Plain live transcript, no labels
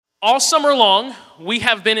All summer long, we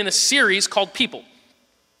have been in a series called People.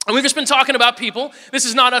 And we've just been talking about people. This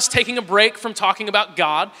is not us taking a break from talking about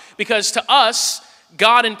God, because to us,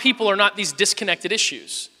 God and people are not these disconnected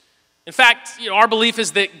issues. In fact, our belief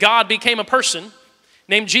is that God became a person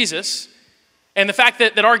named Jesus, and the fact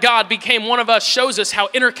that our God became one of us shows us how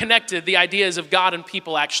interconnected the ideas of God and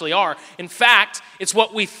people actually are. In fact, it's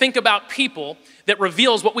what we think about people that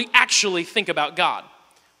reveals what we actually think about God.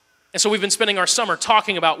 And so we've been spending our summer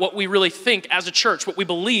talking about what we really think as a church, what we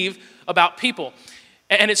believe about people.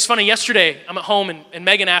 And it's funny, yesterday I'm at home and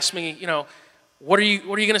Megan asked me, what are you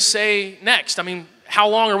going to say next? I mean, how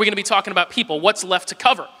long are we going to be talking about people? What's left to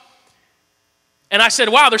cover? And I said,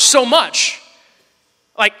 wow, there's so much.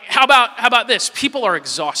 Like, how about this? People are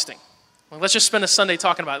exhausting. Well, let's just spend a Sunday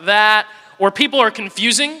talking about that. Or people are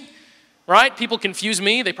confusing, right? People confuse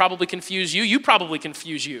me. They probably confuse you. You probably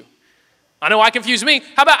confuse you. I know I confuse me.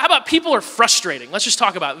 How about people are frustrating? Let's just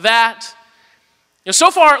talk about that. So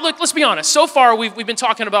far, look, let's be honest. So far, we've been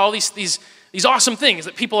talking about all these awesome things,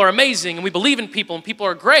 that people are amazing and we believe in people and people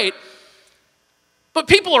are great. But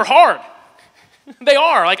people are hard. They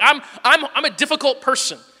are. Like, I'm a difficult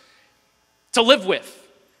person to live with.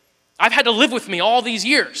 I've had to live with me all these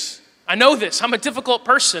years. I know this. I'm a difficult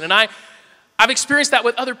person, and I've experienced that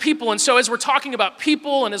with other people. And so as we're talking about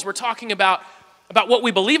people and as we're talking about what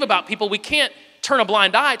we believe about people, we can't turn a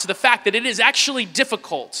blind eye to the fact that it is actually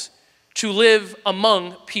difficult to live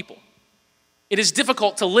among people. It is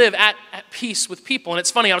difficult to live at peace with people. And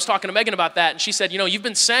it's funny, I was talking to Megan about that, and she said, you've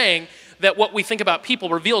been saying that what we think about people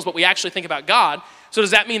reveals what we actually think about God. So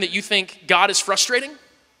does that mean that you think God is frustrating?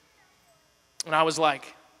 And I was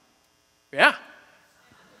like, yeah.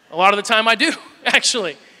 A lot of the time I do,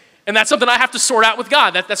 actually. And that's something I have to sort out with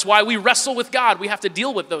God. That's why we wrestle with God. We have to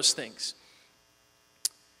deal with those things.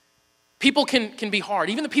 People can be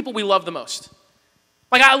hard, even the people we love the most.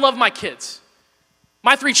 Like, I love my kids.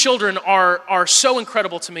 My 3 children are so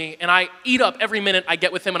incredible to me, and I eat up every minute I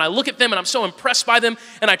get with them, and I look at them, and I'm so impressed by them,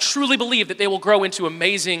 and I truly believe that they will grow into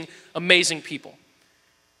amazing, amazing people.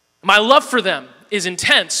 My love for them is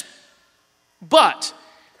intense, but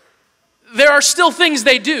there are still things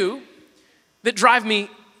they do that drive me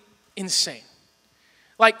insane.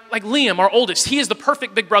 Like Liam, our oldest, he is the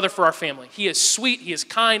perfect big brother for our family. He is sweet, he is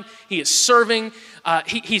kind, he is serving.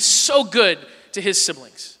 He's so good to his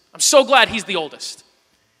siblings. I'm so glad he's the oldest.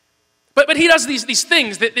 But he does these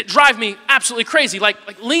things that drive me absolutely crazy. Like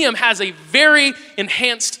Liam has a very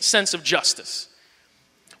enhanced sense of justice,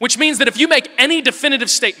 which means that if you make any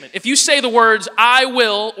definitive statement, if you say the words, I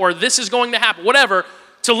will, or this is going to happen, whatever,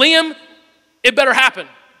 to Liam, it better happen.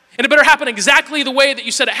 And it better happen exactly the way that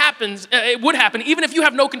you said it would happen, even if you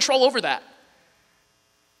have no control over that.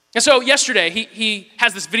 And so yesterday, he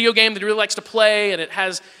has this video game that he really likes to play, and it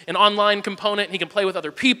has an online component, and he can play with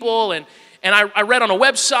other people. And I read on a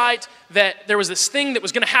website that there was this thing that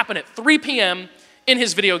was going to happen at 3 p.m. in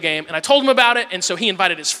his video game, and I told him about it, and so he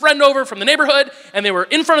invited his friend over from the neighborhood, and they were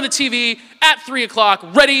in front of the TV at 3 o'clock,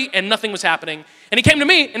 ready, and nothing was happening. And he came to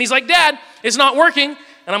me, and he's like, Dad, it's not working.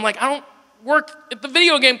 And I'm like, I don't work at the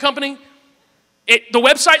video game company. The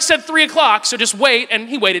website said 3 o'clock, so just wait. And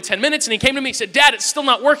he waited 10 minutes, and he came to me and said, Dad, it's still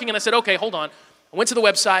not working. And I said, okay, hold on. I went to the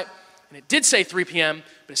website, and it did say 3 p.m.,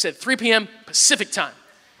 but it said 3 p.m. Pacific time.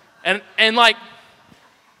 And like,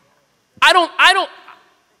 I don't,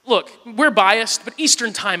 look, we're biased, but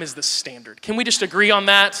Eastern time is the standard. Can we just agree on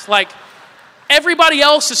that? Like, everybody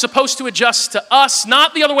else is supposed to adjust to us,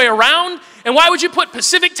 not the other way around. And why would you put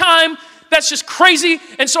Pacific time? That's just crazy.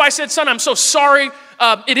 And so I said, son, I'm so sorry.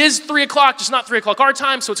 It is 3 o'clock, just not 3 o'clock our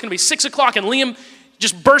time, so it's going to be 6 o'clock. And Liam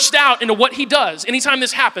just burst out into what he does. Anytime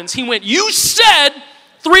this happens, he went, you said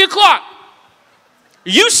 3 o'clock.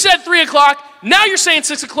 You said 3 o'clock. Now you're saying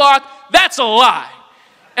 6 o'clock. That's a lie.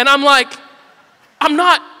 And I'm like, I'm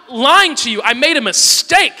not lying to you. I made a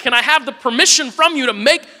mistake. Can I have the permission from you to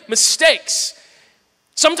make mistakes?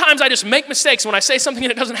 Sometimes I just make mistakes. When I say something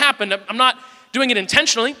and it doesn't happen, I'm not doing it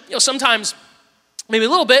intentionally. Sometimes maybe a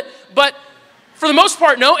little bit, but for the most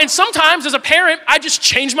part, no. And sometimes as a parent, I just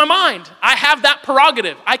change my mind. I have that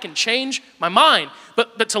prerogative. I can change my mind.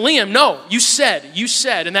 But to Liam, no, you said,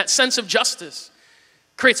 and that sense of justice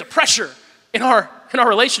creates a pressure in our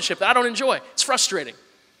relationship that I don't enjoy. It's frustrating.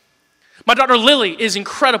 My daughter Lily is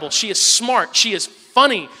incredible. She is smart. She is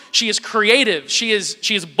funny. She is creative. She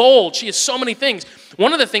is bold. She is so many things.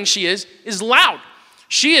 One of the things she is loud.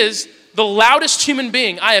 She is the loudest human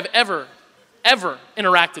being I have ever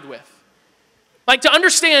interacted with. Like, to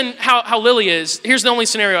understand how Lily is, here's the only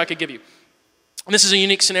scenario I could give you. And this is a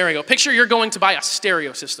unique scenario. Picture you're going to buy a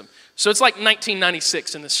stereo system. So it's like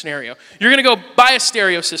 1996 in this scenario. You're going to go buy a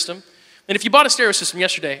stereo system, And if you bought a stereo system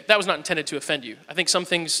yesterday, that was not intended to offend you. I think some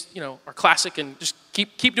things, are classic and just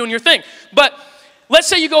keep doing your thing. But let's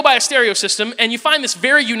say you go buy a stereo system and you find this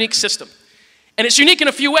very unique system. And it's unique in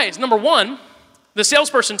a few ways. Number one, the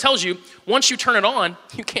salesperson tells you, once you turn it on,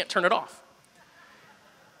 you can't turn it off.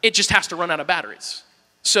 It just has to run out of batteries.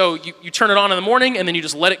 So you turn it on in the morning and then you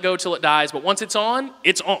just let it go till it dies. But once it's on,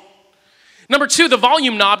 it's on. Number two, the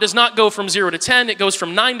volume knob does not go from 0 to 10. It goes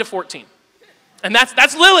from 9 to 14. And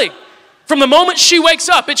that's Lily. From the moment she wakes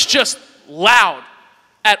up, it's just loud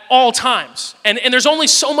at all times. And there's only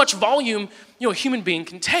so much volume, a human being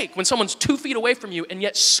can take when someone's 2 feet away from you and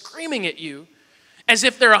yet screaming at you as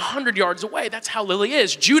if they're 100 yards away. That's how Lily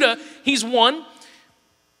is. Judah, he's 1.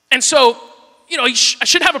 And so, I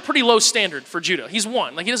should have a pretty low standard for Judah. He's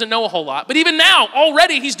 1. He doesn't know a whole lot. But even now,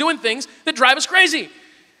 already, he's doing things that drive us crazy.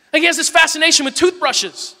 He has this fascination with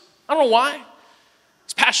toothbrushes. I don't know why.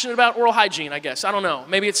 He's passionate about oral hygiene, I guess. I don't know.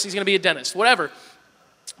 Maybe he's going to be a dentist, whatever.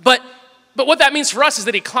 But what that means for us is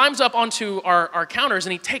that he climbs up onto our counters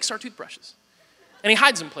and he takes our toothbrushes. And he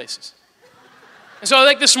hides them places. And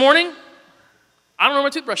so this morning, I don't know where my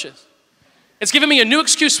toothbrush is. It's giving me a new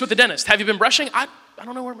excuse with the dentist. Have you been brushing? I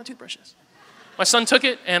don't know where my toothbrush is. My son took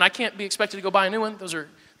it, and I can't be expected to go buy a new one. They're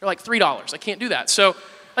like $3. I can't do that. So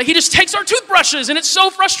he just takes our toothbrushes, and it's so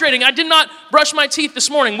frustrating. I did not brush my teeth this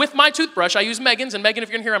morning with my toothbrush. I used Megan's, and Megan, if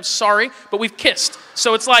you're in here, I'm sorry, but we've kissed.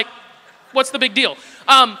 So it's what's the big deal?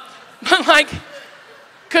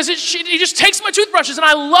 Because he just takes my toothbrushes, and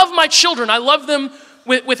I love my children. I love them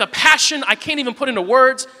with a passion I can't even put into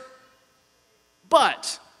words.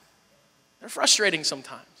 But they're frustrating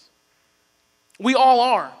sometimes. We all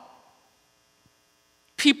are.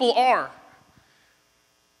 People are.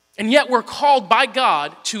 And yet we're called by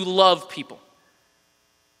God to love people,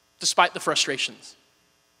 despite the frustrations.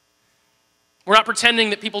 We're not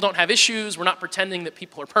pretending that people don't have issues. We're not pretending that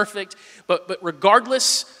people are perfect. But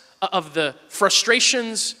regardless of the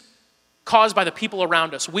frustrations caused by the people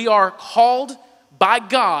around us, we are called by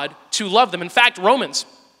God to love them. In fact, Romans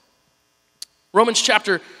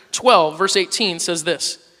chapter 12, verse 18 says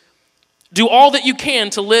this: do all that you can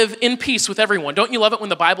to live in peace with everyone. Don't you love it when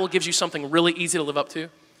the Bible gives you something really easy to live up to?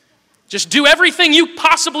 Just do everything you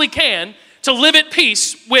possibly can to live at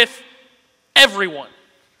peace with everyone.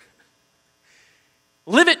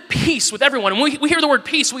 Live at peace with everyone. When we hear the word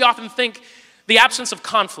peace, we often think the absence of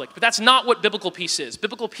conflict, but that's not what biblical peace is.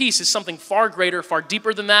 Biblical peace is something far greater, far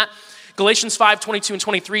deeper than that. Galatians 5:22 and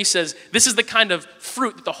 23 says, this is the kind of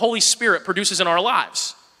fruit that the Holy Spirit produces in our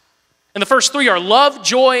lives. And the first 3 are love,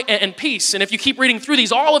 joy, and peace. And if you keep reading through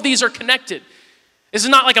these, all of these are connected. This is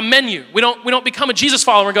not like a menu. We don't become a Jesus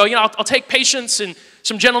follower and go, I'll take patience and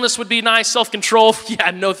some gentleness would be nice, self-control.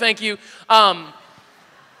 Yeah, no thank you.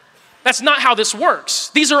 That's not how this works.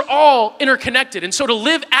 These are all interconnected. And so to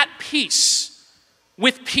live at peace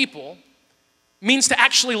with people means to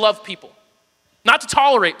actually love people. Not to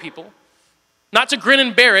tolerate people. Not to grin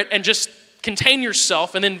and bear it and just contain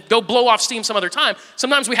yourself and then go blow off steam some other time.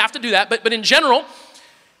 Sometimes we have to do that. But in general,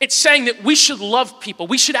 it's saying that we should love people.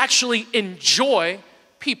 We should actually enjoy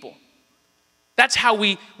people. That's how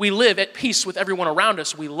we live at peace with everyone around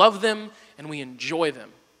us. We love them and we enjoy them.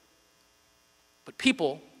 But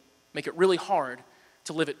people make it really hard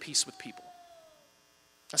to live at peace with people.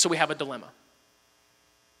 And so we have a dilemma.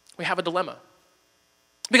 We have a dilemma.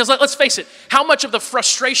 Because let's face it, how much of the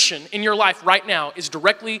frustration in your life right now is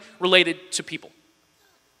directly related to people?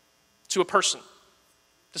 To a person?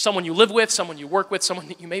 To someone you live with, someone you work with, someone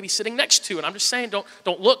that you may be sitting next to. And I'm just saying, don't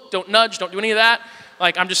look, don't nudge, don't do any of that.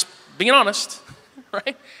 I'm just being honest,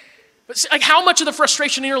 right? But how much of the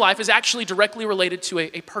frustration in your life is actually directly related to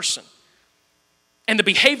a person? And the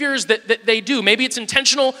behaviors that they do. Maybe it's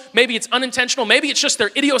intentional, maybe it's unintentional, maybe it's just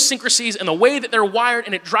their idiosyncrasies and the way that they're wired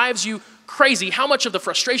and it drives you crazy. How much of the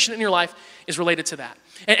frustration in your life is related to that?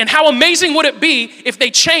 And how amazing would it be if they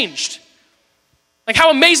changed?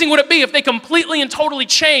 How amazing would it be if they completely and totally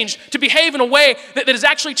changed to behave in a way that is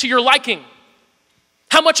actually to your liking?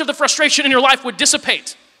 How much of the frustration in your life would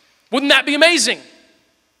dissipate? Wouldn't that be amazing?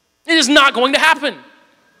 It is not going to happen.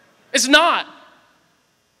 It's not.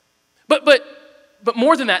 But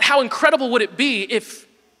more than that, how incredible would it be if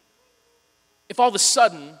all of a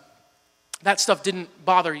sudden that stuff didn't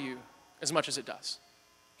bother you as much as it does?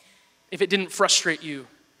 If it didn't frustrate you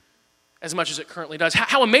as much as it currently does?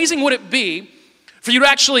 How amazing would it be for you to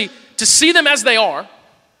actually to see them as they are,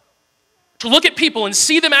 to look at people and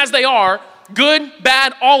see them as they are, good,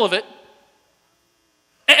 bad, all of it,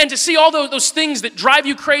 and to see all those things that drive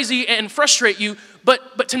you crazy and frustrate you,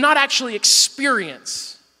 but to not actually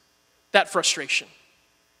experience that frustration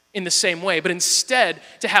in the same way, but instead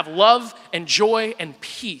to have love and joy and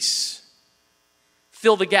peace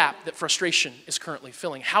fill the gap that frustration is currently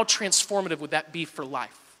filling? How transformative would that be for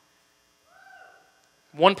life?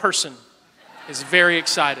 One person is very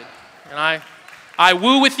excited, and I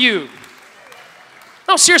woo with you.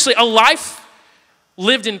 No, seriously, a life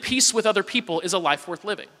lived in peace with other people is a life worth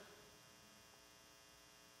living.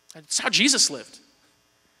 That's how Jesus lived.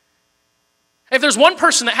 If there's one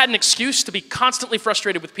person that had an excuse to be constantly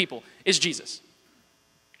frustrated with people, it's Jesus.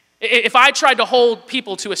 If I tried to hold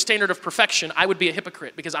people to a standard of perfection, I would be a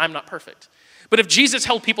hypocrite because I'm not perfect. But if Jesus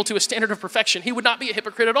held people to a standard of perfection, he would not be a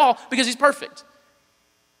hypocrite at all because he's perfect.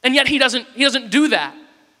 And yet he doesn't do that.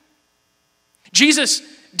 Jesus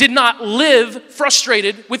did not live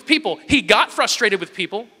frustrated with people. He got frustrated with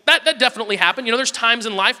people. That definitely happened. You know, there's times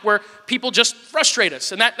in life where people just frustrate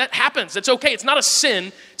us, and that happens. It's okay. It's not a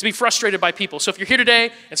sin to be frustrated by people. So if you're here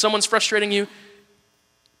today and someone's frustrating you,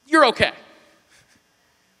 you're okay.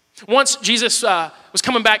 Once Jesus was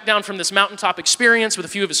coming back down from this mountaintop experience with a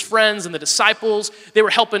few of his friends and the disciples. They were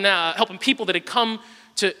helping people that had come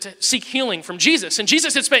to seek healing from Jesus. And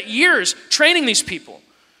Jesus had spent years training these people,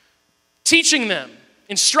 teaching them,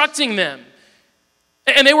 instructing them.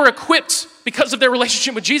 And they were equipped, because of their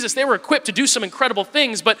relationship with Jesus, they were equipped to do some incredible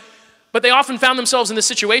things, but they often found themselves in this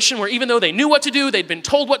situation where even though they knew what to do, they'd been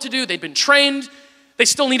told what to do, they'd been trained, they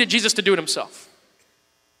still needed Jesus to do it himself.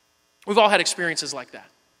 We've all had experiences like that.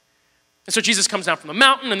 And so Jesus comes down from the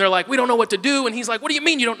mountain and they're like, we don't know what to do. And he's like, what do you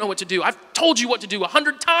mean you don't know what to do? I've told you what to do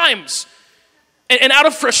 100 times. And out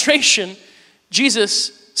of frustration,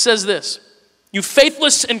 Jesus says this, you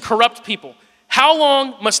faithless and corrupt people, how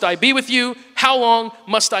long must I be with you? How long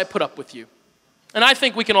must I put up with you? And I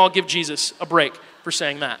think we can all give Jesus a break for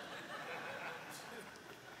saying that.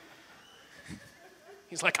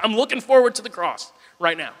 He's like, I'm looking forward to the cross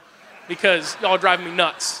right now because y'all are driving me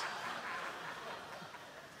nuts.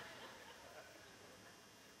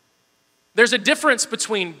 There's a difference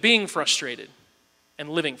between being frustrated and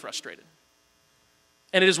living frustrated.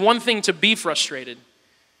 And it is one thing to be frustrated,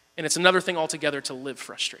 and it's another thing altogether to live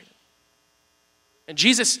frustrated. And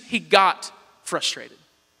Jesus, he got frustrated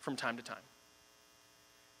from time to time.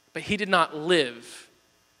 But he did not live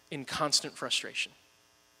in constant frustration.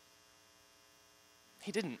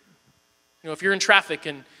 He didn't. You know, if you're in traffic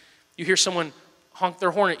and you hear someone honk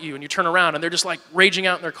their horn at you and you turn around and they're just like raging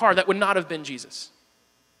out in their car, that would not have been Jesus,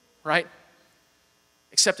 right?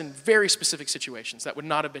 Except in very specific situations, that would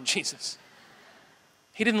not have been Jesus.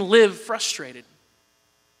 He didn't live frustrated.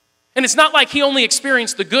 And it's not like he only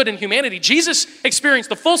experienced the good in humanity. Jesus experienced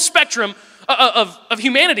the full spectrum of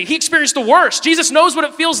humanity. He experienced the worst. Jesus knows what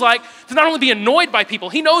it feels like to not only be annoyed by people,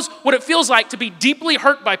 he knows what it feels like to be deeply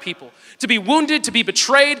hurt by people, to be wounded, to be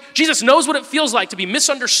betrayed. Jesus knows what it feels like to be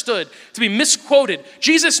misunderstood, to be misquoted.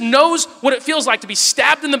 Jesus knows what it feels like to be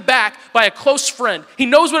stabbed in the back by a close friend. He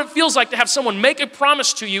knows what it feels like to have someone make a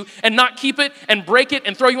promise to you and not keep it and break it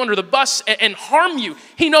and throw you under the bus and harm you.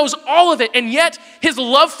 He knows all of it, and yet his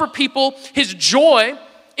love for people, his joy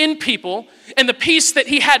in people, and the peace that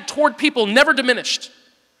he had toward people never diminished.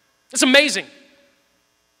 It's amazing.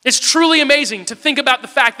 It's truly amazing to think about the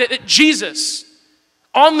fact that Jesus,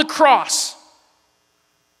 on the cross,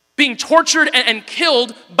 being tortured and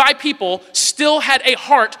killed by people, still had a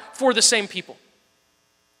heart for the same people.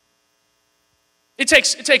 It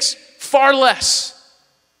takes far less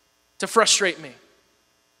to frustrate me.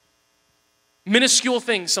 Minuscule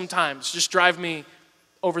things sometimes just drive me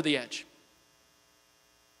over the edge.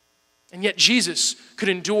 And yet Jesus could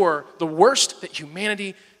endure the worst that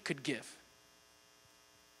humanity could give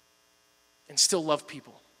and still love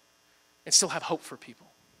people and still have hope for people.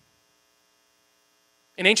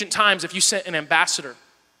 In ancient times, if you sent an ambassador,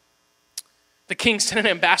 the king sent an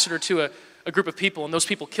ambassador to a group of people and those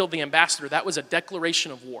people killed the ambassador, that was a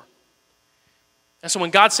declaration of war. And so when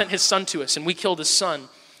God sent his son to us and we killed his son,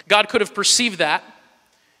 God could have perceived that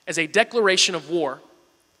as a declaration of war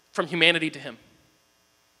from humanity to him.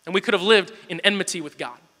 And we could have lived in enmity with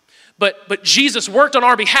God. But Jesus worked on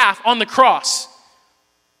our behalf on the cross.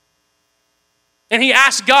 And he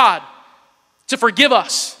asked God to forgive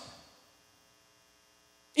us.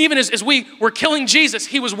 Even as we were killing Jesus,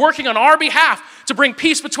 he was working on our behalf to bring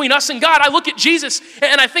peace between us and God. I look at Jesus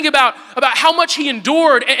and I think about how much he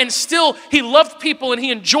endured, and still he loved people and he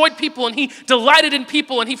enjoyed people and he delighted in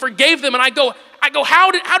people and he forgave them. And I go, how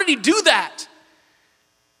did he do that?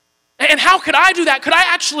 And how could I do that? Could I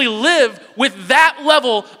actually live with that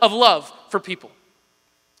level of love for people?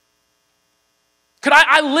 Could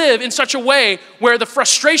I live in such a way where the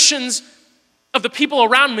frustrations of the people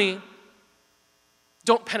around me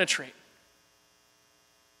don't penetrate?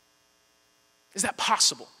 Is that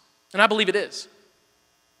possible? And I believe it is.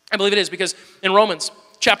 I believe it is because in Romans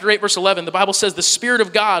chapter 8, verse 11, the Bible says, the Spirit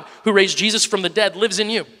of God who raised Jesus from the dead lives in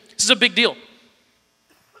you. This is a big deal.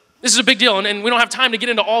 This is a big deal, and we don't have time to get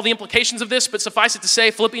into all the implications of this, but suffice it to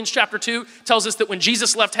say, Philippians chapter 2 tells us that when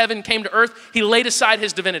Jesus left heaven and came to earth, he laid aside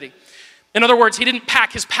his divinity. In other words, he didn't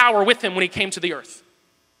pack his power with him when he came to the earth.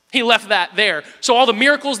 He left that there. So all the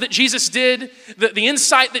miracles that Jesus did, the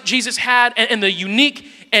insight that Jesus had, and the unique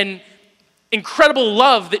and incredible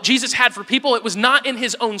love that Jesus had for people, it was not in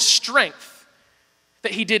his own strength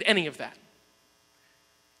that he did any of that.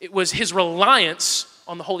 It was his reliance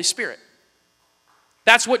on the Holy Spirit.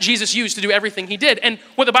 That's what Jesus used to do everything he did. And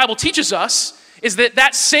what the Bible teaches us is that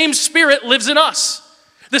that same Spirit lives in us.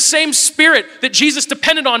 The same Spirit that Jesus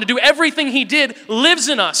depended on to do everything he did lives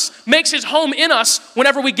in us, makes his home in us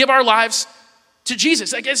whenever we give our lives to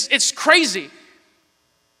Jesus. Like it's crazy.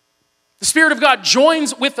 The Spirit of God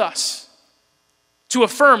joins with us to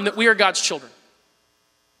affirm that we are God's children.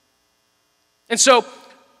 And so,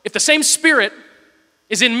 if the same Spirit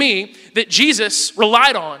is in me that Jesus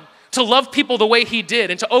relied on to love people the way he did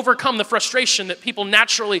and to overcome the frustration that people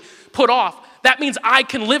naturally put off, that means I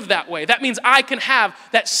can live that way. That means I can have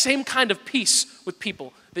that same kind of peace with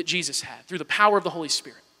people that Jesus had through the power of the Holy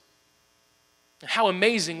Spirit. And how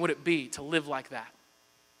amazing would it be to live like that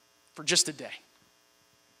for just a day?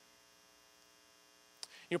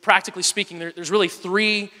 You know, practically speaking, there's really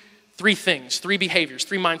three things, three behaviors,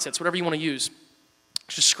 three mindsets, whatever you want to use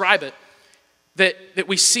to describe it, that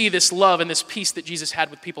we see this love and this peace that Jesus had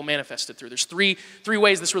with people manifested through. There's three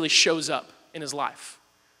ways this really shows up in his life.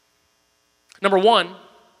 Number one,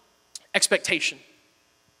 expectation.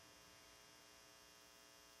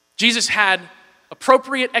 Jesus had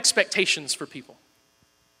appropriate expectations for people.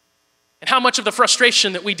 And how much of the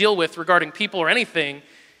frustration that we deal with regarding people or anything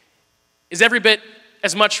is every bit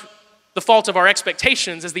as much the fault of our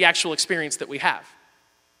expectations as the actual experience that we have.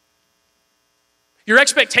 Your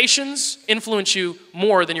expectations influence you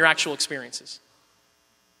more than your actual experiences.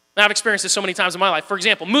 Now, I've experienced this so many times in my life. For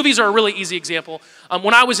example, movies are a really easy example.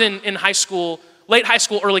 When I was in high school, late high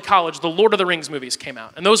school, early college, the Lord of the Rings movies came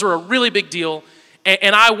out. And those were a really big deal.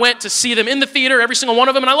 And I went to see them in the theater, every single one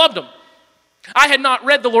of them, and I loved them. I had not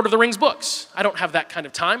read the Lord of the Rings books. I don't have that kind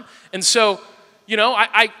of time. And so, you know,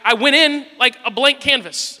 I went in like a blank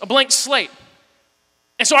canvas, a blank slate.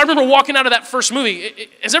 And so I remember walking out of that first movie.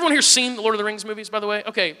 Has everyone here seen the Lord of the Rings movies, by the way?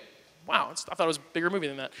 Okay, wow, I thought it was a bigger movie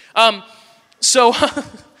than that. So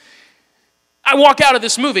I walk out of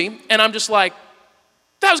this movie, and I'm just like,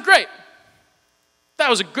 that was great. That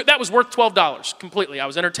was worth $12 completely. I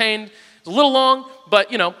was entertained. It was a little long,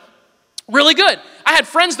 but, you know, really good. I had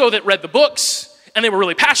friends, though, that read the books, and they were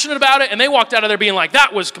really passionate about it, and they walked out of there being like,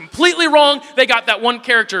 that was completely wrong. They got that one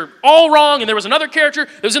character all wrong, and there was another character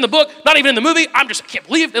that was in the book, not even in the movie. I can't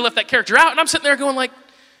believe they left that character out. And I'm sitting there going like,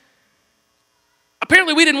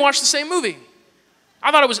 apparently we didn't watch the same movie.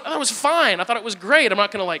 I thought it was fine. I thought it was great. I'm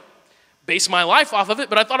not going to like base my life off of it,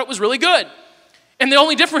 but I thought it was really good. And the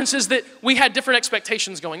only difference is that we had different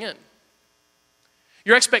expectations going in.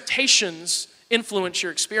 Your expectations influence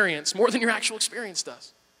your experience more than your actual experience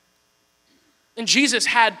does. And Jesus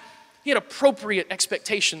had appropriate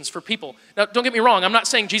expectations for people. Now, don't get me wrong. I'm not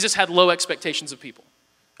saying Jesus had low expectations of people.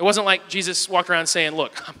 It wasn't like Jesus walked around saying,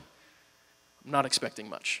 look, I'm not expecting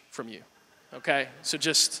much from you, okay? So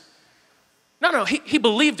just, no, he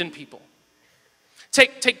believed in people.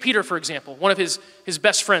 Take Peter, for example, one of his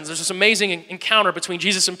best friends. There's this amazing encounter between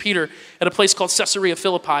Jesus and Peter at a place called Caesarea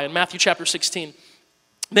Philippi in Matthew chapter 16.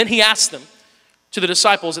 Then he asked them, to the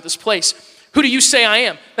disciples at this place, who do you say I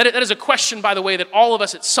am? That is a question, by the way, that all of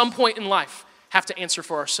us at some point in life have to answer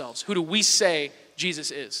for ourselves. Who do we say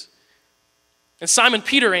Jesus is? And Simon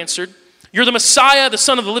Peter answered, you're the Messiah, the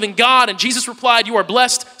Son of the living God. And Jesus replied, you are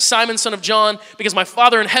blessed, Simon, son of John, because my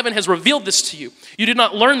Father in heaven has revealed this to you. You did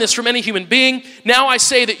not learn this from any human being. Now I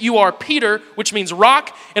say that you are Peter, which means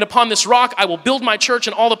rock, and upon this rock I will build my church,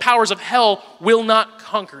 and all the powers of hell will not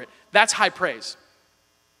conquer it. That's high praise.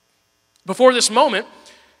 Before this moment,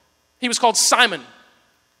 he was called Simon.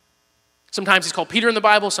 Sometimes he's called Peter in the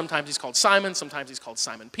Bible, sometimes he's called Simon, sometimes he's called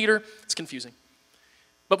Simon Peter. It's confusing.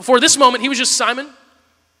 But before this moment, he was just Simon,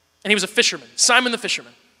 and he was a fisherman, Simon the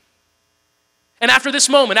fisherman. And after this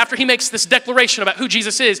moment, after he makes this declaration about who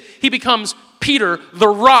Jesus is, he becomes Peter the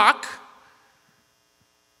rock.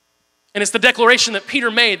 And it's the declaration that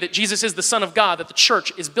Peter made that Jesus is the Son of God that the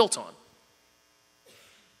church is built on.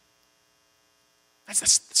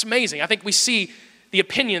 That's amazing. I think we see the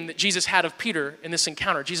opinion that Jesus had of Peter in this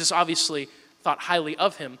encounter. Jesus obviously thought highly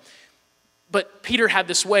of him, but Peter had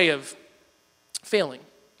this way of failing.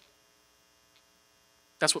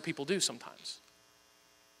 That's what people do sometimes.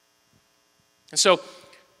 And so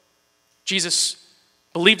Jesus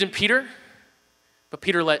believed in Peter, but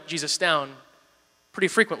Peter let Jesus down pretty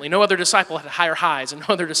frequently. No other disciple had higher highs, and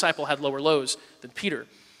no other disciple had lower lows than Peter.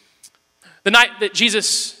 The night that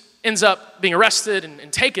Jesus ends up being arrested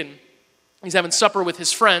and taken, he's having supper with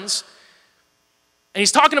his friends, and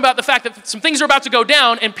he's talking about the fact that some things are about to go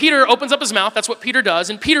down, and Peter opens up his mouth. That's what Peter does.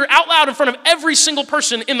 And Peter, out loud in front of every single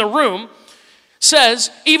person in the room, says,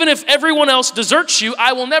 even if everyone else deserts you,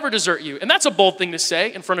 I will never desert you. And that's a bold thing to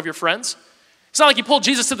say in front of your friends. It's not like he pulled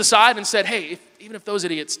Jesus to the side and said, hey, even if those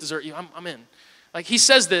idiots desert you, I'm in. Like he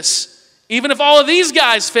says this, even if all of these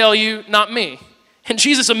guys fail you, not me. And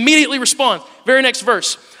Jesus immediately responds, very next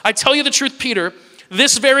verse, I tell you the truth, Peter,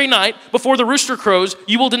 this very night, before the rooster crows,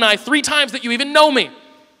 you will deny 3 times that you even know me.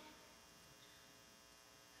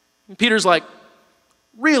 And Peter's like,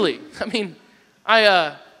 really? I mean,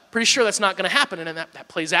 pretty sure that's not going to happen. And then that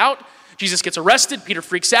plays out. Jesus gets arrested. Peter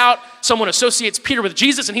freaks out. Someone associates Peter with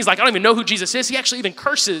Jesus, and he's like, I don't even know who Jesus is. He actually even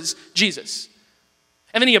curses Jesus.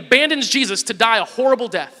 And then he abandons Jesus to die a horrible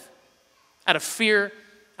death out of fear,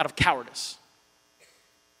 out of cowardice.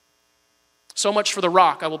 So much for the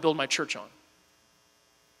rock I will build my church on.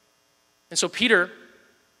 And so Peter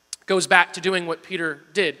goes back to doing what Peter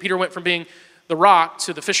did. Peter went from being the rock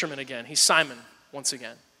to the fisherman again. He's Simon once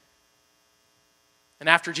again. And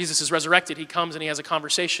after Jesus is resurrected, he comes and he has a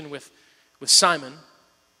conversation with Simon,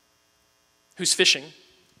 who's fishing,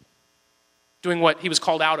 doing what he was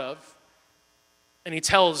called out of. And he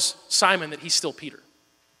tells Simon that he's still Peter,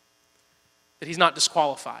 that he's not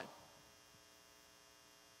disqualified.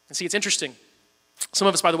 And see, it's interesting. Some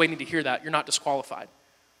of us, by the way, need to hear that. You're not disqualified.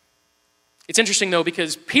 It's interesting, though,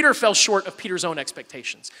 because Peter fell short of Peter's own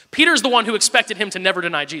expectations. Peter's the one who expected him to never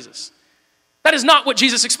deny Jesus. That is not what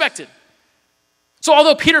Jesus expected. So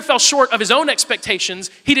although Peter fell short of his own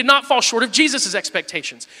expectations, he did not fall short of Jesus'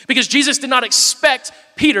 expectations, because Jesus did not expect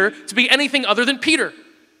Peter to be anything other than Peter.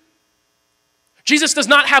 Jesus does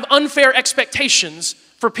not have unfair expectations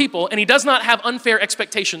for people, and he does not have unfair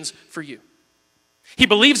expectations for you. He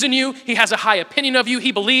believes in you. He has a high opinion of you.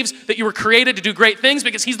 He believes that you were created to do great things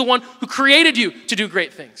because he's the one who created you to do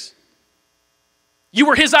great things. You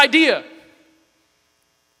were his idea.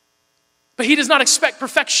 But he does not expect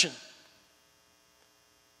perfection.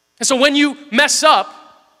 And so when you mess up,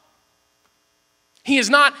 he is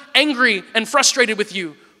not angry and frustrated with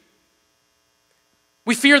you.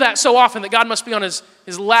 We fear that so often that God must be on his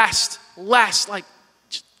last like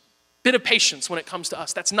bit of patience when it comes to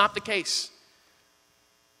us. That's not the case.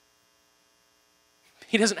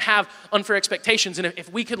 He doesn't have unfair expectations. And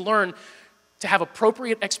if we could learn to have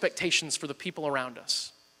appropriate expectations for the people around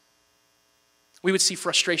us, we would see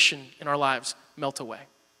frustration in our lives melt away.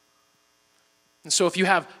 And so if you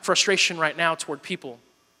have frustration right now toward people,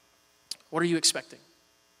 what are you expecting?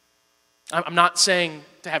 I'm not saying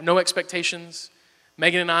to have no expectations.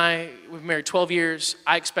 Megan and I, we've been married 12 years.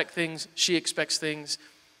 I expect things. She expects things.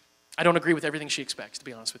 I don't agree with everything she expects, to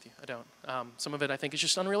be honest with you. I don't. Some of it I think is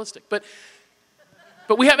just unrealistic. But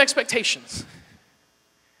we have expectations.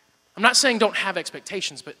 I'm not saying don't have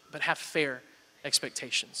expectations, but have fair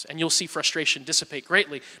expectations. And you'll see frustration dissipate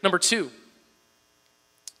greatly. Number 2,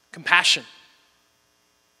 compassion.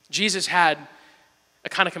 Jesus had a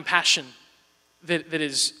kind of compassion that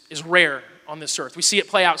is rare on this earth. We see it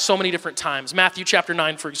play out so many different times. Matthew chapter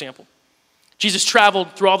 9, for example. Jesus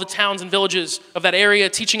traveled through all the towns and villages of that area,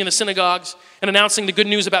 teaching in the synagogues and announcing the good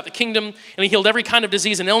news about the kingdom, and he healed every kind of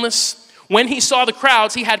disease and illness. When he saw the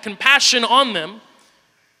crowds, he had compassion on them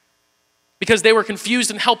because they were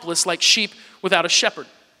confused and helpless like sheep without a shepherd.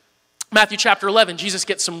 Matthew chapter 11, Jesus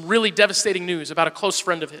gets some really devastating news about a close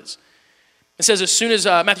friend of his. It says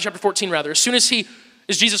Matthew chapter 14 rather, as soon as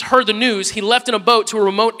Jesus heard the news, he left in a boat to a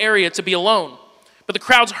remote area to be alone. But the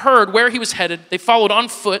crowds heard where he was headed. They followed on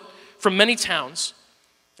foot from many towns.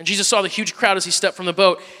 And Jesus saw the huge crowd as he stepped from the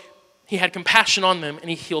boat. He had compassion on them and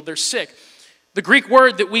he healed their sick. The Greek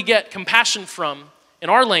word that we get compassion from in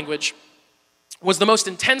our language was the most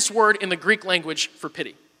intense word in the Greek language for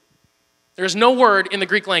pity. There is no word in the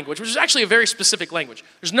Greek language, which is actually a very specific language.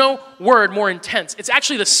 There's no word more intense. It's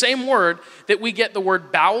actually the same word that we get the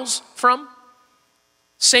word bowels from.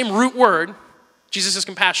 Same root word, Jesus'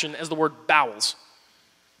 compassion, as the word bowels.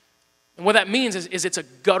 And what that means is it's a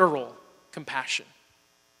guttural compassion.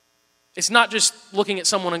 It's not just looking at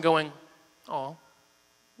someone and going, oh,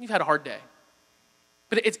 you've had a hard day.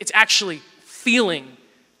 But it's actually feeling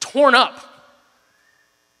torn up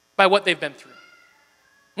by what they've been through.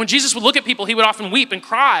 When Jesus would look at people, he would often weep and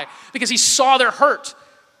cry because he saw their hurt.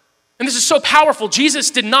 And this is so powerful. Jesus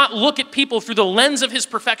did not look at people through the lens of his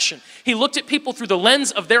perfection. He looked at people through the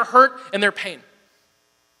lens of their hurt and their pain.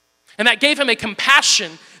 And that gave him a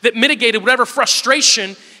compassion that mitigated whatever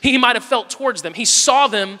frustration he might have felt towards them. He saw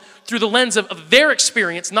them through the lens of their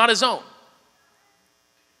experience, not his own.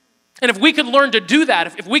 And if we could learn to do that,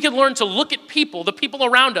 if we could learn to look at people, the people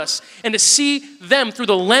around us, and to see them through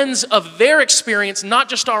the lens of their experience, not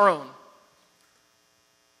just our own,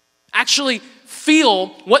 actually feel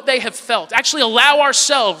what they have felt, actually allow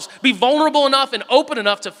ourselves, be vulnerable enough and open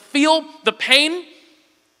enough to feel the pain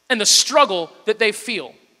and the struggle that they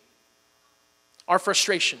feel, our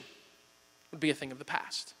frustration would be a thing of the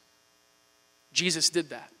past. Jesus did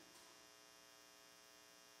that.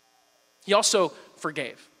 He also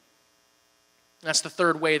forgave. That's the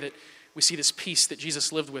third way that we see this peace that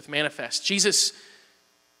Jesus lived with manifest. Jesus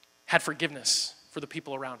had forgiveness for the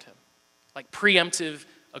people around him, like preemptive,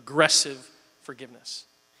 aggressive forgiveness.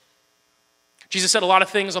 Jesus said a lot of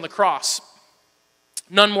things on the cross,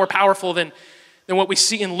 none more powerful than what we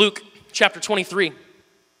see in Luke chapter 23.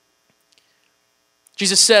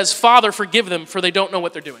 Jesus says, "Father, forgive them, for they don't know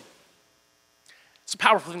what they're doing." It's a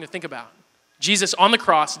powerful thing to think about. Jesus on the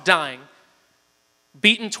cross, dying,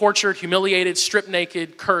 beaten, tortured, humiliated, stripped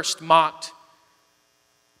naked, cursed, mocked,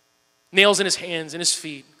 nails in his hands and his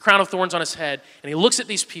feet, crown of thorns on his head, and he looks at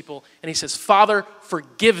these people and he says, "Father,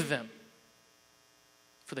 forgive them,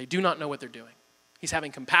 for they do not know what they're doing." He's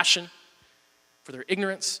having compassion for their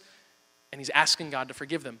ignorance, and he's asking God to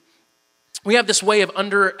forgive them. We have this way of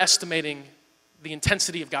underestimating the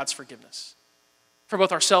intensity of God's forgiveness for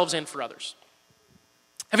both ourselves and for others.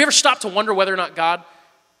 Have you ever stopped to wonder whether or not God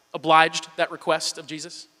obliged that request of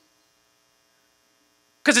Jesus?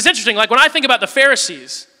 Because it's interesting, like when I think about the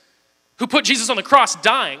Pharisees who put Jesus on the cross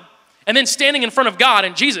dying and then standing in front of God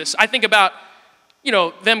and Jesus, I think about,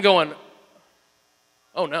 them going,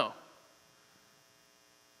 "Oh no."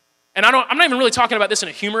 And I'm not even really talking about this in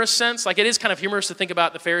a humorous sense. Like it is kind of humorous to think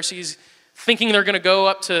about the Pharisees thinking they're going to go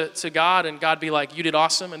up to God and God be like, "You did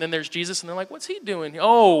awesome." And then there's Jesus and they're like, "What's he doing?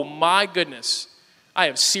 Oh my goodness. I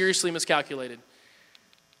have seriously miscalculated."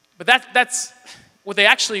 But that's what they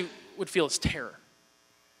actually would feel is terror.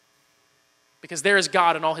 Because there is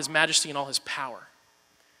God in all his majesty and all his power.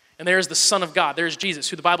 And there is the Son of God. There is Jesus,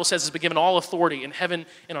 who the Bible says has been given all authority in heaven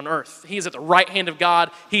and on earth. He is at the right hand of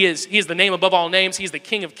God. He is the name above all names. He is the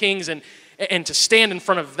King of kings. And to stand in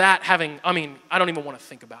front of that I don't even want to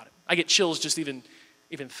think about it. I get chills just even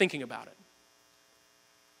thinking about it.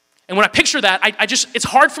 And when I picture that, it's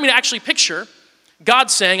hard for me to actually picture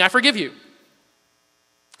God saying, "I forgive you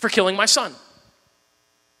for killing my son."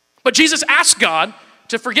 But Jesus asked God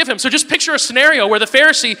to forgive him. So just picture a scenario where the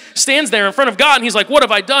Pharisee stands there in front of God and he's like, "What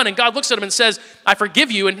have I done?" And God looks at him and says, "I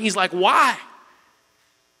forgive you." And he's like, "Why?"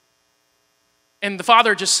 And the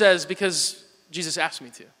Father just says, "Because Jesus asked me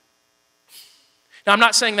to." Now, I'm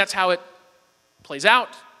not saying that's how it plays out.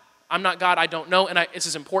 I'm not God, I don't know, and this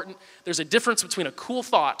is important. There's a difference between a cool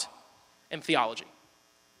thought and theology.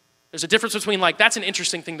 There's a difference between that's an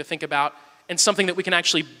interesting thing to think about and something that we can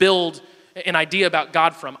actually build an idea about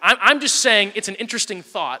God from. I'm just saying it's an interesting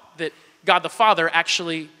thought that God the Father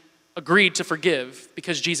actually agreed to forgive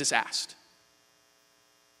because Jesus asked.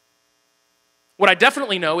 What I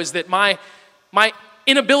definitely know is that my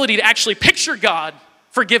inability to actually picture God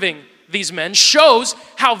forgiving these men shows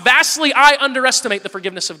how vastly I underestimate the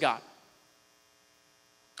forgiveness of God.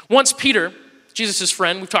 Once Peter, Jesus'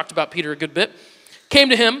 friend, we've talked about Peter a good bit, came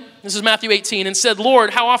to him, this is Matthew 18, and said,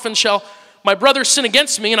 "Lord, how often shall my brother sin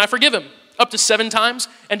against me and I forgive him? Up to 7 times?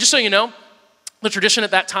 And just so you know, the tradition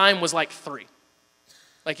at that time was 3.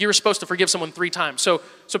 You were supposed to forgive someone 3 times. So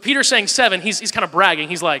Peter's saying 7, he's kind of bragging.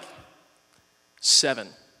 He's like,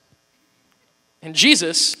 7. And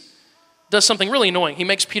Jesus does something really annoying. He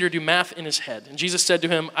makes Peter do math in his head. And Jesus said to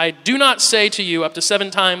him, "I do not say to you up to 7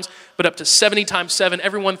 times, but up to 70 times 7.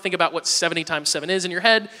 Everyone think about what 70 times 7 is in your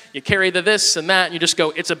head. You carry the this and that, and you just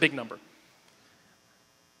go, it's a big number.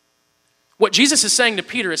 What Jesus is saying to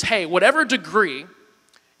Peter is, hey, whatever degree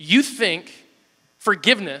you think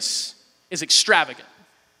forgiveness is extravagant,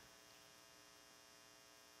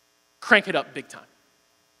 crank it up big time.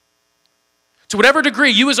 To whatever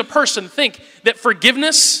degree you as a person think that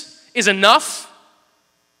forgiveness is enough,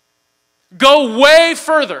 go way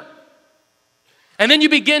further. And then you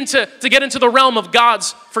begin to get into the realm of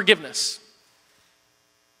God's forgiveness.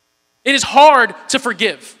 It is hard to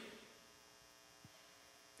forgive.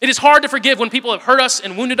 It is hard to forgive when people have hurt us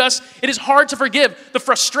and wounded us. It is hard to forgive the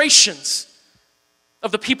frustrations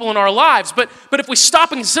of the people in our lives. But if we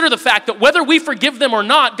stop and consider the fact that whether we forgive them or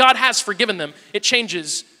not, God has forgiven them, it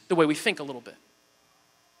changes the way we think a little bit.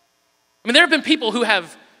 There have been people who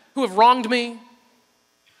have wronged me,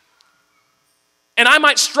 And I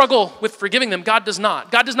might struggle with forgiving them. God does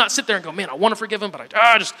not. God does not sit there and go, man, I want to forgive them, but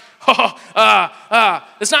That's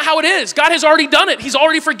not how it is. God has already done it. He's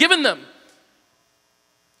already forgiven them.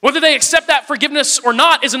 Whether they accept that forgiveness or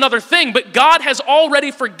not is another thing, but God has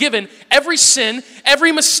already forgiven every sin,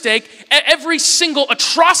 every mistake, every single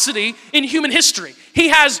atrocity in human history. He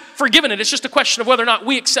has forgiven it. It's just a question of whether or not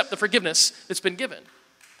we accept the forgiveness that's been given.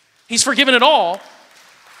 He's forgiven it all.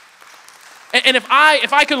 And if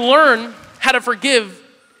I could learn how to forgive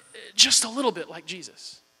just a little bit like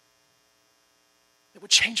Jesus, it would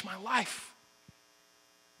change my life.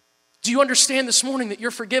 Do you understand this morning that you're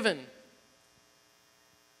forgiven?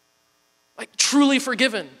 Like truly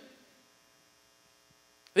forgiven.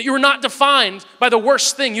 That you are not defined by the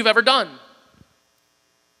worst thing you've ever done.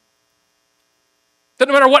 That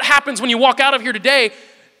no matter what happens when you walk out of here today,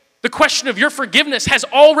 the question of your forgiveness has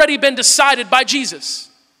already been decided by Jesus.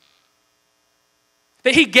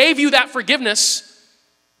 That he gave you that forgiveness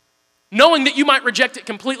knowing that you might reject it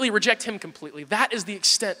completely, reject him completely. That is the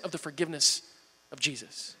extent of the forgiveness of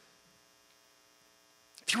Jesus.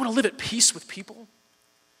 If you want to live at peace with people,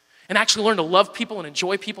 and actually learn to love people and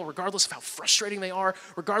enjoy people regardless of how frustrating they are,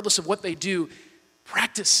 regardless of what they do,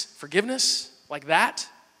 practice forgiveness like that.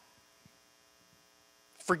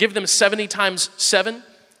 Forgive them 70 times 7.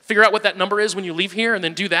 Figure out what that number is when you leave here and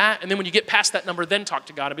then do that. And then when you get past that number, then talk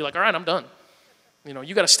to God and be like, all right, I'm done.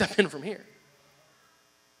 You got to step in from here.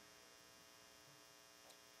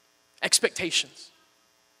 Expectations,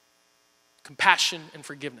 compassion, and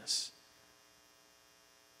forgiveness.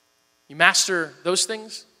 You master those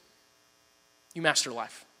things, you master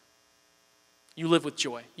life. You live with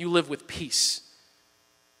joy. You live with peace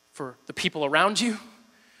for the people around you.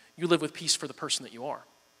 You live with peace for the person that you are.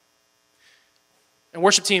 And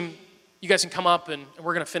worship team, you guys can come up and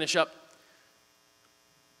we're going to finish up.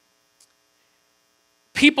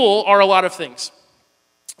 People are a lot of things.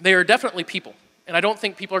 They are definitely people. And I don't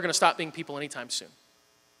think people are going to stop being people anytime soon.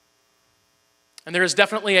 And there is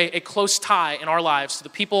definitely a close tie in our lives to the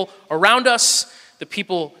people around us, the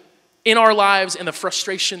people in our lives, and the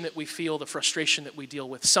frustration that we feel, the frustration that we deal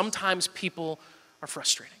with. Sometimes people are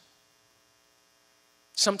frustrating.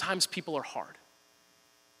 Sometimes people are hard.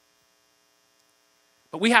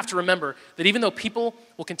 But we have to remember that even though people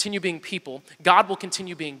will continue being people, God will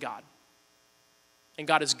continue being God. And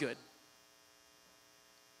God is good.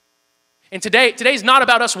 And today's not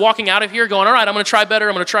about us walking out of here going, all right, I'm going to try better,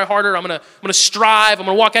 I'm going to try harder, I'm going to strive, I'm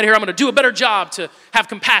going to walk out of here, I'm going to do a better job to have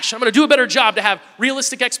compassion, I'm going to do a better job to have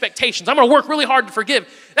realistic expectations, I'm going to work really hard to forgive.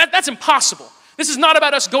 That's impossible. This is not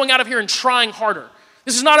about us going out of here and trying harder.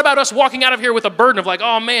 This is not about us walking out of here with a burden of like,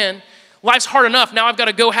 oh man, life's hard enough, now I've got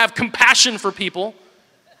to go have compassion for people.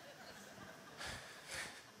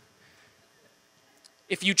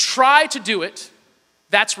 If you try to do it,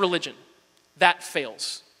 that's religion. That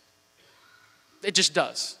fails. It just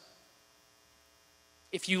does.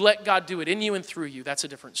 If you let God do it in you and through you, that's a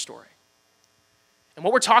different story. And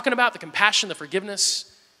what we're talking about, the compassion, the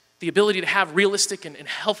forgiveness, the ability to have realistic and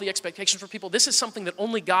healthy expectations for people, this is something that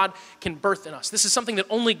only God can birth in us. This is something that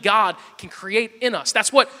only God can create in us.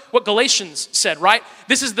 That's what Galatians said, right?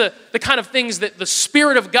 This is the kind of things that the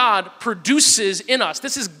Spirit of God produces in us.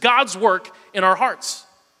 This is God's work in our hearts.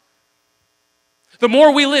 The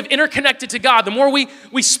more we live interconnected to God, the more we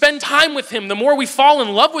spend time with him, the more we fall in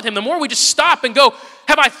love with him, the more we just stop and go,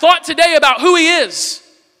 have I thought today about who he is?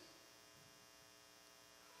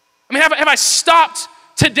 I mean, have I stopped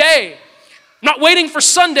today, not waiting for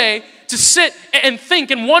Sunday to sit and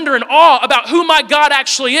think and wonder in awe about who my God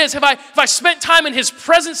actually is? Have I spent time in his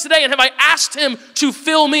presence today, and have I asked him to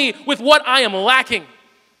fill me with what I am lacking?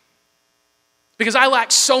 Because I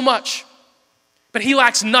lack so much, but he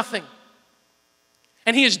lacks nothing.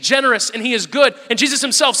 And he is generous and he is good. And Jesus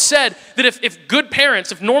himself said that if good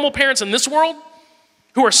parents, if normal parents in this world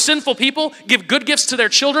who are sinful people give good gifts to their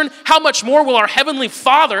children, how much more will our Heavenly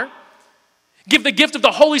Father give the gift of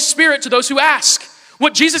the Holy Spirit to those who ask?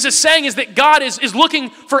 What Jesus is saying is that God is looking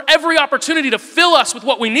for every opportunity to fill us with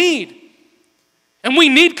what we need. And we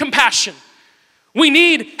need compassion. We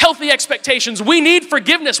need healthy expectations. We need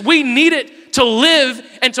forgiveness. We need it to live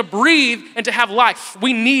and to breathe and to have life.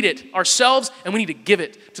 We need it ourselves, and we need to give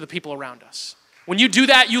it to the people around us. When you do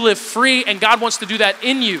that, you live free, and God wants to do that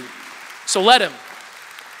in you. So let him.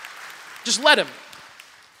 Just let him.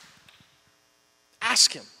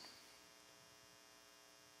 Ask him.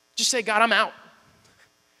 Just say, God, I'm out.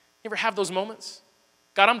 You ever have those moments?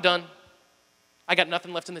 God, I'm done. I got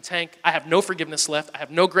nothing left in the tank. I have no forgiveness left. I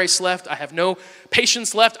have no grace left. I have no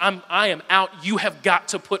patience left. I am out. You have got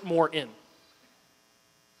to put more in.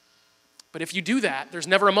 But if you do that, there's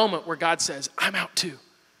never a moment where God says, I'm out too.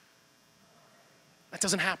 That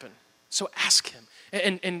doesn't happen. So ask him.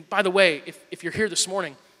 And by the way, if you're here this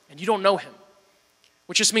morning and you don't know him,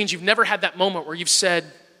 which just means you've never had that moment where you've said,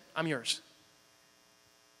 I'm yours.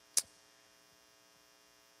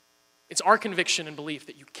 It's our conviction and belief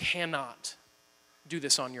that you cannot do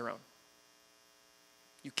this on your own.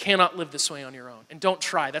 You cannot live this way on your own. And don't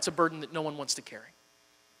try. That's a burden that no one wants to carry.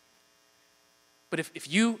 But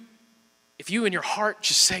if you in your heart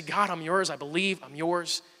just say, God, I'm yours, I believe, I'm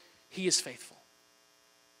yours, he is faithful.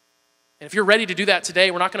 And if you're ready to do that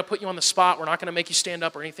today, we're not going to put you on the spot. We're not going to make you stand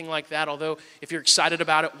up or anything like that. Although if you're excited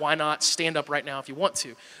about it, why not stand up right now if you want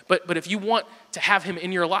to? But if you want to have him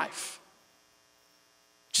in your life,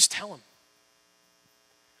 just tell him.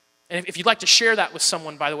 And if you'd like to share that with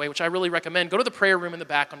someone, by the way, which I really recommend, go to the prayer room in the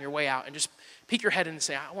back on your way out and just peek your head in and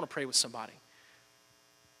say, I want to pray with somebody.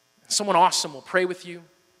 Someone awesome will pray with you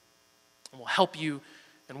and will help you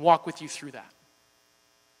and walk with you through that.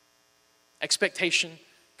 Expectation,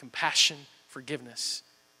 compassion, forgiveness,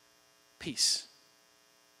 peace.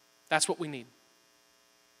 That's what we need.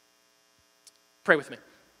 Pray with me.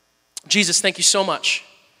 Jesus, thank you so much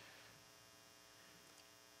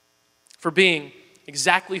for being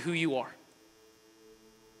exactly who you are.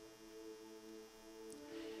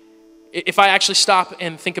 If I actually stop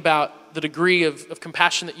and think about the degree of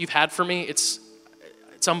compassion that you've had for me, it's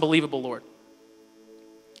unbelievable, Lord.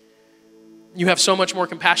 You have so much more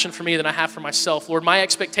compassion for me than I have for myself. Lord, my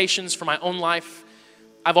expectations for my own life,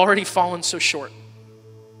 I've already fallen so short.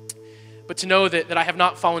 But to know that I have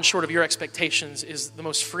not fallen short of your expectations is the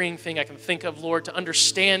most freeing thing I can think of, Lord. To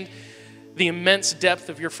understand the immense depth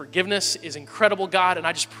of your forgiveness is incredible, God. And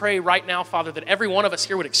I just pray right now, Father, that every one of us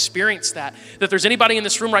here would experience that. That there's anybody in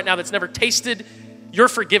this room right now that's never tasted your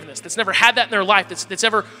forgiveness, that's never had that in their life, that's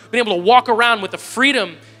ever been able to walk around with the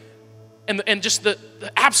freedom and just the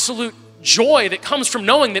absolute joy that comes from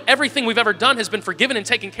knowing that everything we've ever done has been forgiven and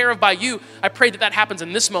taken care of by you. I pray that that happens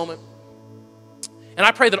in this moment. And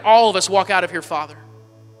I pray that all of us walk out of here, Father,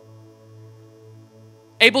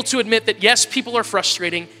 able to admit that yes, people are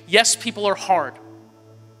frustrating, yes, people are hard,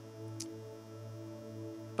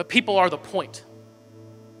 but people are the point.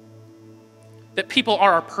 That people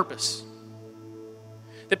are our purpose.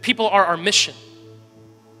 That people are our mission.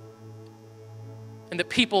 And that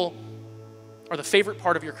people are the favorite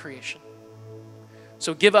part of your creation.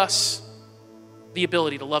 So give us the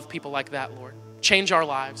ability to love people like that, Lord. Change our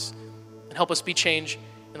lives and help us be changed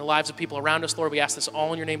in the lives of people around us, Lord. We ask this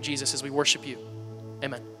all in your name, Jesus, as we worship you.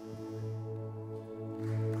 Amen.